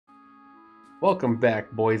Welcome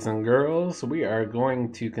back, boys and girls. We are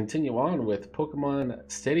going to continue on with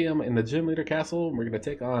Pokemon Stadium in the Gym Leader Castle. We're going to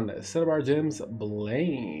take on Cinnabar Gym's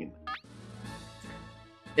Blain.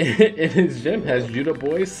 In his gym has Judo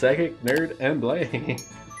Boy, Psychic, Nerd, and Blain.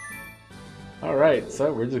 Alright,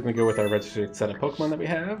 so we're just going to go with our registered set of Pokemon that we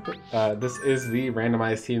have. This is the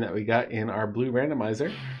randomized team that we got in our blue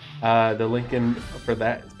randomizer. The link for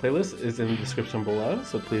that playlist is in the description below,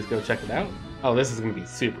 so please go check it out. Oh, this is going to be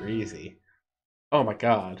super easy. Oh my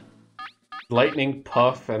god. Lightning,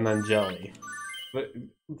 Puff, and then Jelly. But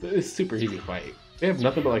it's a super easy fight. They have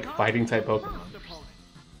nothing but like fighting type Pokemon.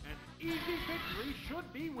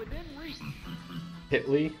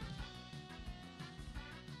 Hitly.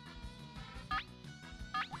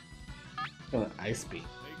 Gonna Ice Beam.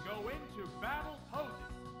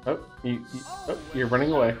 Oh, you're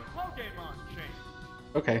running away.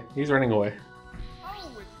 Okay, he's running away.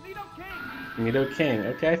 Nidoking.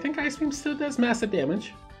 Okay, I think Ice Beam still does massive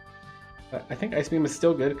damage. I think Ice Beam is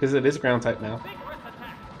still good because it is ground type now.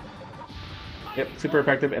 Yep, super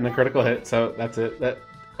effective and a critical hit, so that's it.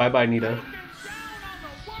 Bye-bye, Nido.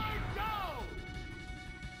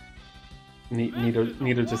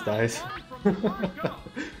 Nido just dies.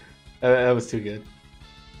 That was too good.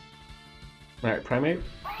 Alright, Primate.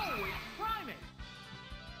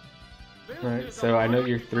 Alright, so I know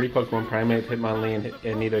your three Pokemon, Primate, Hitmonlee,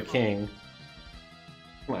 and Nidoking.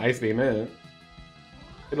 Ice Beam it.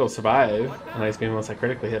 It'll survive an Ice Beam once I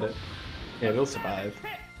critically hit it. Yeah, it'll survive.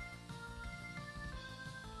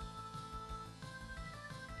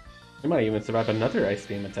 It might even survive another Ice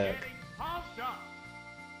Beam attack.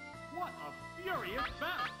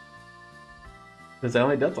 Because it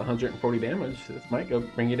only does 140 damage, this might go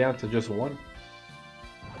bring you down to just one.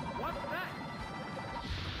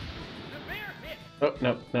 Oh,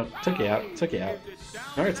 no, took you out.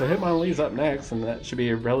 Alright, so Hitmonlee's up next, and that should be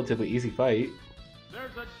a relatively easy fight.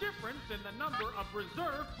 There's a difference in the number of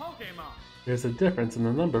reserve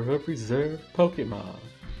Pokemon.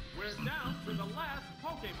 We're down to the last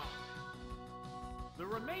Pokemon. The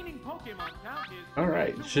remaining Pokemon count is...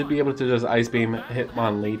 Alright, should be able to just Ice Beam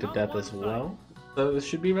Hitmonlee to death as well. So this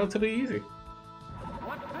should be relatively easy.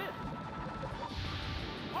 What's this?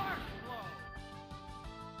 Harsh Blow.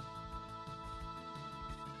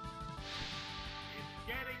 It's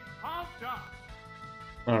getting pumped up.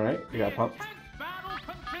 Alright, we got pumped. Battle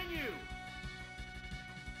continue.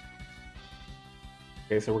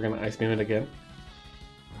 Okay, so we're gonna Ice Beam it again.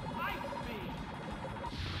 Ice Beam.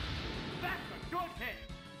 That's a good hit.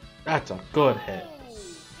 That's a good hit. Oh,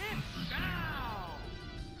 it's down.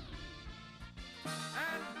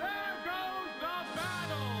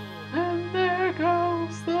 And there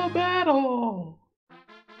goes the battle.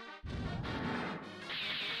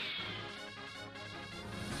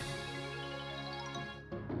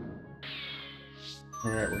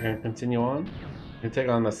 Alright, we're gonna continue on. We're gonna take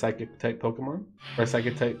on the Psychic type Pokemon. Or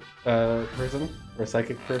Psychic type person. Or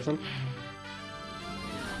Psychic person.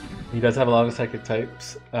 He does have a lot of Psychic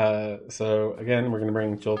types. So again, we're gonna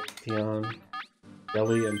bring Jolteon,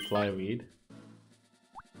 Jelly, and Flyweed.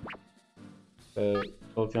 So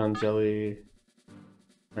Jolteon, Jelly.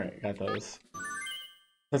 Alright, got those.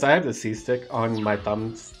 Since I have the C-stick on my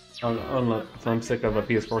thumbs, on the thumbstick of a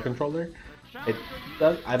PS4 controller,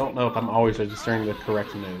 I don't know if I'm always registering the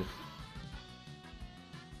correct move.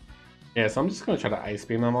 Yeah, so I'm just going to try to Ice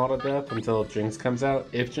Beam them all to death until Jinx comes out.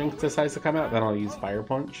 If Jinx decides to come out, then I'll use Fire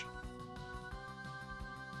Punch.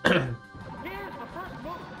 I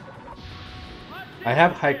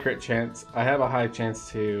have high crit chance. I have a high chance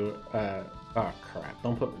to... oh crap,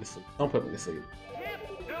 don't put me to sleep. Don't put me to sleep.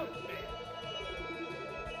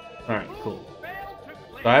 Alright, cool.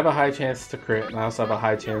 So I have a high chance to crit, and I also have a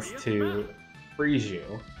high chance to freeze you.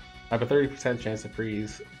 I have a 30% chance to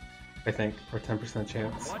freeze, I think, or 10%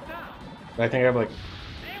 chance. But I think I have like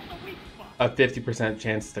a 50%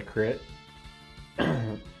 chance to crit.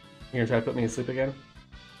 You gonna try to put me to sleep again?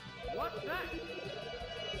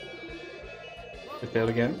 It failed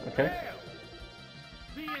again? Okay.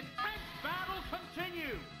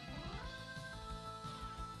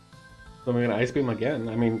 So I'm gonna Ice Beam again.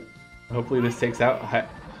 I mean, hopefully this takes out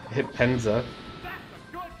Hitpenza.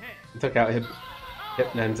 It took out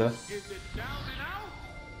Hypnenza.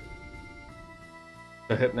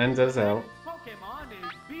 So Hypnenza's out.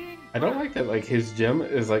 I don't like that like his gym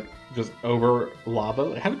is like just over lava.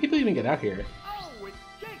 Like, how do people even get out here?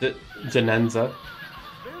 Janenza.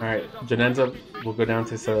 Alright, Janenza will go down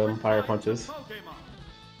to some Fire Punches.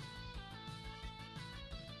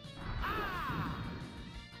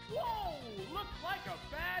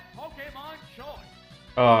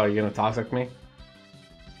 Oh, you gonna Toxic me?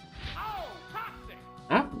 Oh, toxic.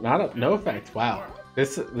 Ah, no effect. Wow.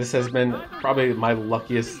 This has been probably my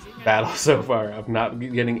luckiest battle so far of not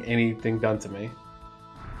getting anything done to me.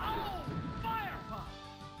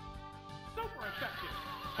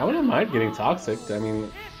 I wouldn't mind getting toxic. I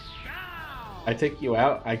mean, I take you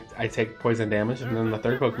out, I take poison damage, and then the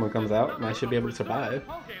third Pokemon comes out, and I should be able to survive.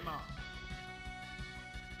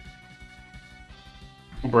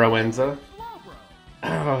 Broenza.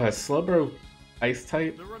 Oh, a Slowbro Ice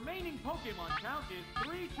type? The remaining Pokemon count is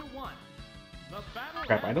 3-1. The battle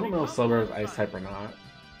Crap, I don't know if Slowbro is Ice type or not.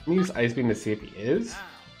 Let me use Ice Beam to see if he is.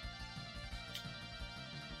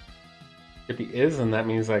 If he is, then that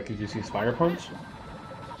means I could just use Fire Punch.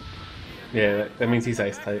 Yeah, that means he's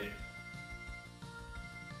Ice type.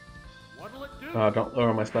 Oh, don't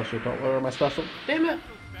lower my special, don't lower my special. Damn it!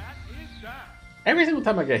 Every single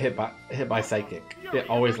time I get hit by Psychic, it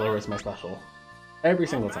always lowers my special. Every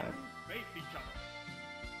single time.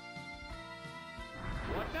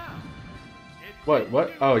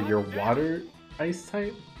 What? Oh, you're water ice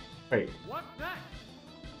type? Wait.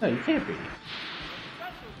 No, you can't be.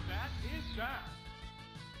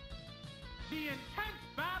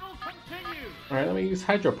 Alright, let me use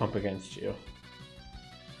Hydro Pump against you.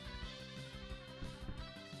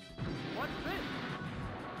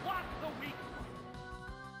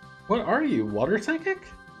 What are you, Water Psychic?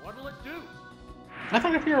 What'll it do? I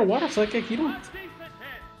thought if you're a Water Psychic, you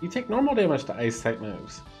take normal damage to Ice type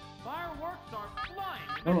moves. Fireworks are flying.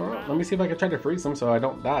 I don't know. Let me see if I can try to freeze him so I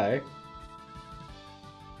don't die.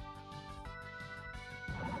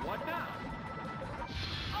 What now?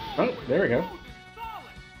 Oh, there we go.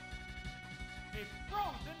 It's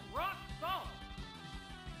frozen rock solid.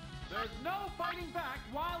 There's no fighting back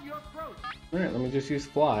while you're frozen. Alright, let me just use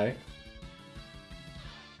Fly.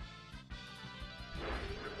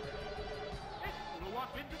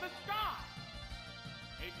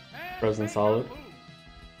 Frozen solid.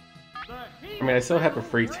 I mean, I still have a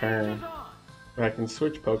free turn where I can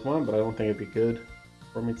switch Pokemon, but I don't think it'd be good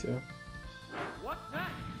for me to.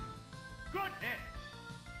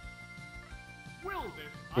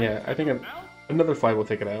 Yeah, I think another Fly will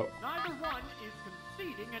take it out. Neither one is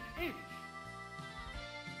conceding an inch.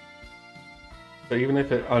 So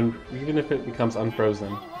even if it becomes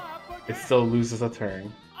unfrozen, it still loses a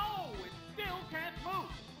turn.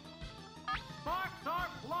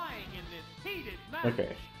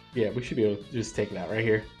 Okay, yeah, we should be able to just take it out right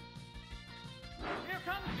here. Here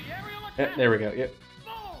comes the aerial attack. There we go, yep.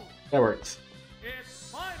 Boom! That works.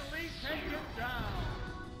 It's finally taken down.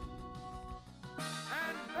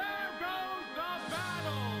 And there goes the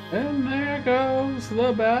battle. And there goes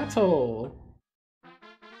the battle.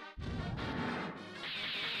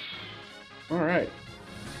 Alright.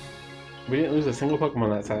 We didn't lose a single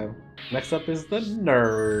Pokemon that time. Next up is the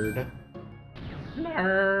Nerd.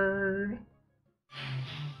 Nerd.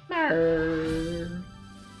 Nerd.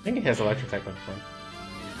 I think he has electric type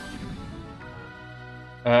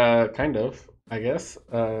Pokemon. Kind of, I guess.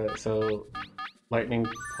 So Lightning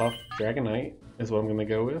Puff Dragonite is what I'm gonna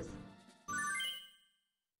go with.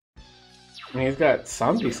 I mean, he's got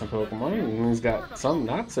some decent Pokemon, and he's got some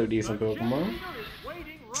not so decent Pokemon.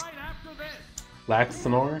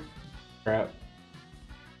 Laxtenor. Crap.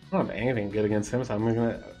 I don't have anything good against him, so I'm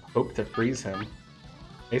gonna hope to freeze him.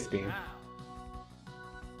 Ice Beam.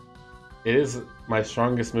 It is my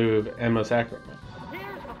strongest move and most accurate move.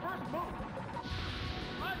 Here's the first move.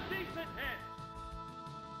 A decent hit.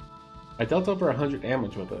 I dealt over 100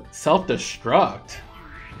 damage with it. Self-destruct?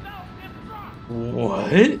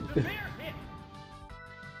 What?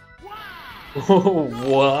 Wow.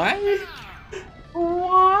 What?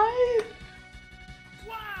 What?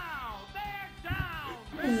 Wow, they're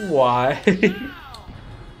down. Why? Down.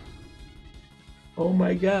 Oh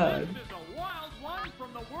my god. This is a wild one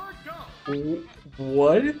from the word go.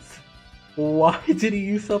 What? Why did he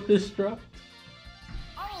use self-destruct?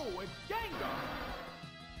 Oh, it's Gengar.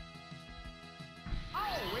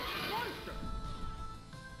 Oh, it's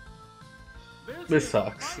Monster. This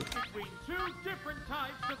sucks. Between two different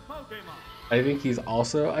types of Pokemon. I think he's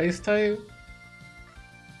also Ice type.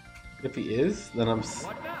 If he is, then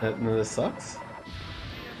then this sucks.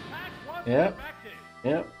 Yep.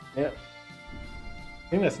 Yep. Yep. I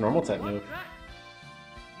think that's normal type move.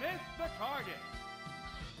 Miss the target.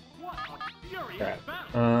 What a furious Crap.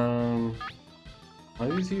 battle.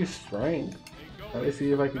 I'll just use Strength. Try to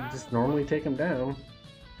see if I can just normally take him down.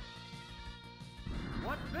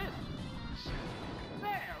 What's this?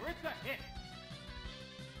 There, it's a hit.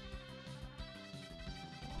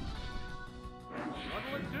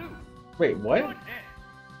 What'll it do? Wait, what? Good hit.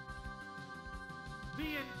 The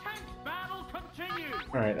intense battle continues.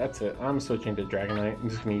 Alright, that's it. I'm switching to Dragonite. I'm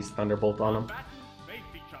just gonna use Thunderbolt on him. Combatants face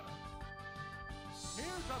each other.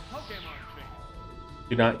 a Pokemon Chain.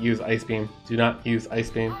 Do not use Ice Beam. Do not use Ice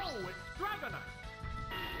Beam. Oh, it's Dragonite.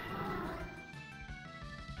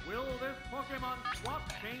 Will this Pokemon swap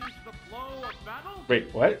change the flow of battle?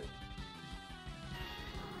 Wait, what?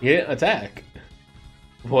 He didn't attack.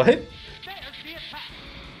 What? There's the attack.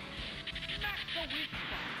 Smack the weak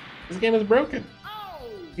spot. This game is broken. Oh!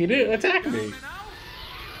 He didn't attack me.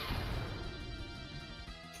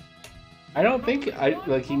 I don't think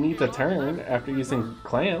he needs a turn after using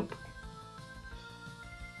Clamp.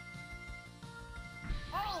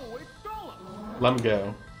 Oh, it's Golem. Let him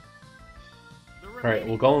go. Alright,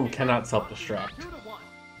 well Golem cannot self-destruct.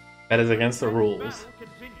 That is against the rules.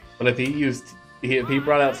 But if he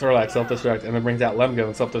brought out Snorlax self-destruct and then brings out Lemgo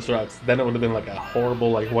and self-destructs, then it would have been like a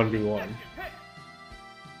horrible 1v1.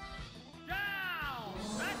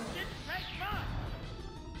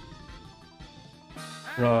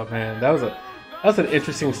 Oh man, that was an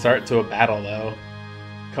interesting start to a battle though.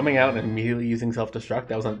 Coming out and immediately using self-destruct,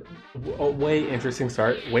 that was a way interesting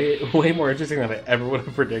start. Way more interesting than I ever would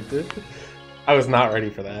have predicted. I was not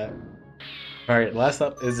ready for that. Alright, last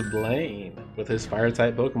up is Blain with his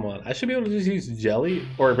fire-type Pokemon. I should be able to just use Jelly,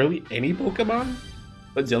 or really any Pokemon,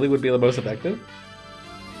 but Jelly would be the most effective.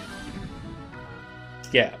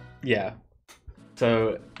 Yeah.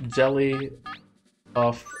 So, Jelly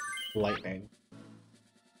off Lightning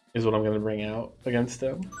is what I'm going to bring out against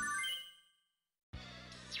him.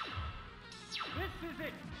 This is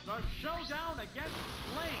it, the showdown against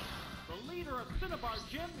Blain. The leader of Cinnabar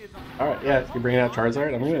Gym is a Alright, yeah, if you bring out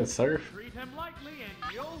Charizard, I'm going to Surf. Treat him lightly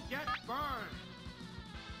and you'll get burned.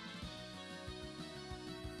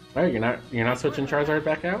 Alright, you're not switching Charizard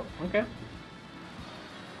back out? Okay.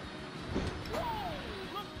 Whoa,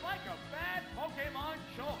 looks like a bad Pokemon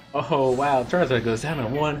choice. Oh wow, Charizard goes down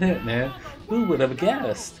in one hit, man. Who would have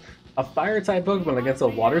guessed? A fire-type Pokemon against a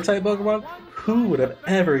water-type Pokemon? Who would have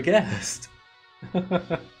ever guessed?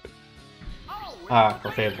 Ah,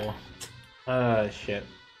 Clefable. Shit.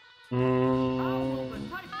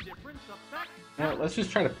 Yeah, let's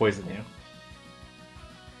just try to poison you.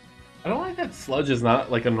 I don't like that Sludge is not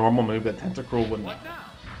like a normal move that Tentacruel would know.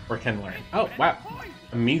 Or can learn. Oh, wow.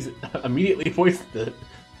 Immediately poisoned it.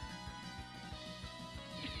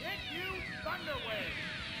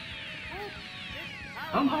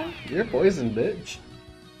 You're poisoned, bitch.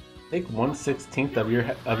 Take 1/16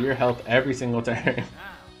 of your health every single turn.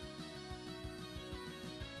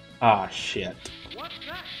 Ah, shit.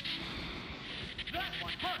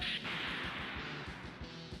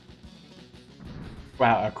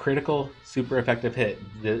 Wow, a critical, super effective hit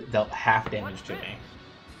dealt half damage to me.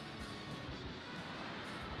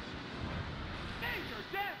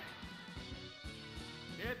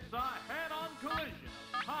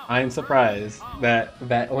 I am surprised that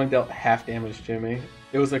only dealt half damage to me.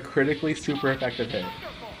 It was a critically super effective hit.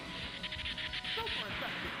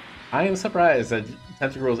 I am surprised that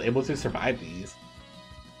Tentacruel was able to survive these.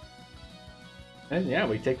 And yeah,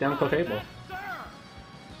 we take down Clefable.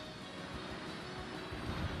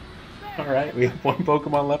 Alright, we have one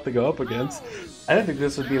Pokemon left to go up against. I didn't think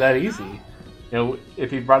this would be that easy. You know,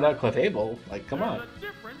 if he brought out Clefable, like, come on.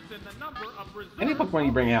 Any Pokemon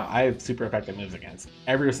you bring out, I have super effective moves against.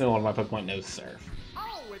 Every single one of my Pokemon knows Surf.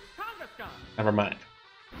 Never mind.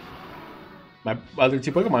 My other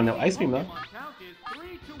two Pokemon know Ice Beam though.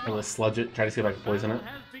 I'm gonna sludge it, try to see if I can poison it.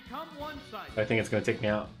 But I think it's gonna take me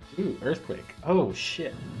out. Ooh, Earthquake. Oh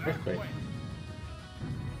shit, Earthquake.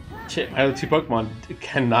 Shit, my other two Pokemon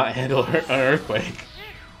cannot handle an Earthquake.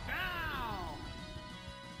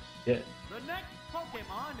 Yeah.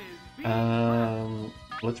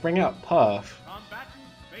 Let's bring out Puff.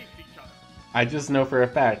 I just know for a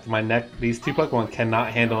fact these two Pokemon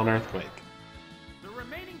cannot handle an Earthquake.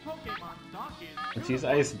 Let's use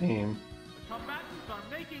Ice Beam.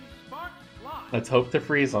 Let's hope to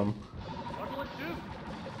freeze them.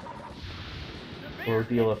 Or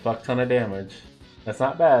deal a fuck ton of damage. That's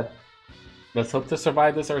not bad. Let's hope to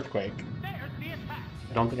survive this Earthquake.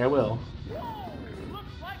 I don't think I will.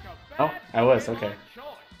 Oh, I was, okay.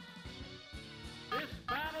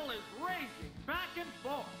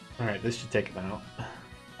 Alright, this should take him out.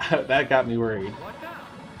 That got me worried.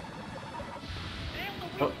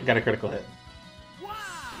 Oh, I got a critical hit.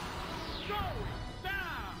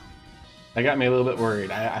 That got me a little bit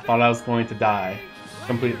worried. I thought I was going to die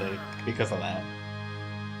completely because of that.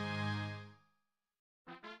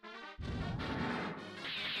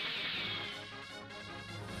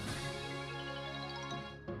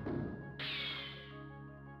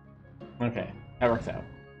 Okay, that works out.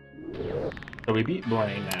 So we beat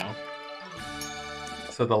Blain now.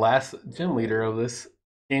 So the last gym leader of this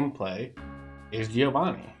gameplay is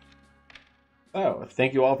Giovanni. So,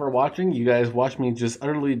 thank you all for watching. You guys watched me just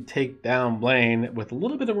utterly take down Blain with a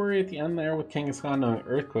little bit of worry at the end there with Kangaskhan knowing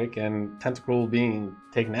Earthquake and Tentacle being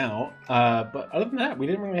taken out. But other than that, we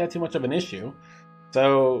didn't really have too much of an issue.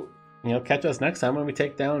 So, catch us next time when we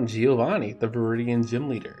take down Giovanni, the Viridian Gym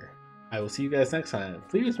Leader. I will see you guys next time.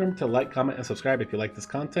 Please remember to like, comment, and subscribe if you like this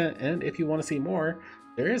content. And if you want to see more,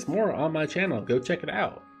 there is more on my channel. Go check it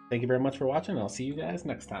out. Thank you very much for watching. I'll see you guys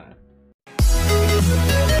next time.